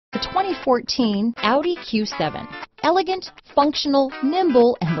The 2014 Audi Q7. Elegant, functional,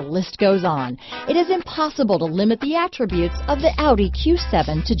 nimble, and the list goes on. It is impossible to limit the attributes of the Audi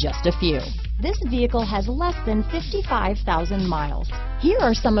Q7 to just a few. This vehicle has less than 55,000 miles. Here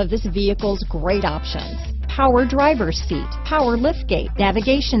are some of this vehicle's great options: power driver's seat, power liftgate,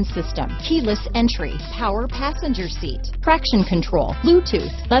 navigation system, keyless entry, power passenger seat, traction control,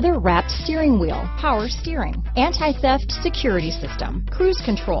 Bluetooth, leather-wrapped steering wheel, power steering, anti-theft security system, cruise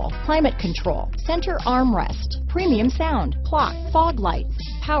control, climate control, center armrest, premium sound, clock, fog lights,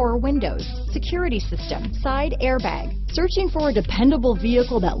 power windows, security system, side airbag. Searching for a dependable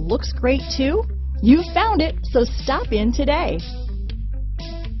vehicle that looks great too? You found it, so stop in today.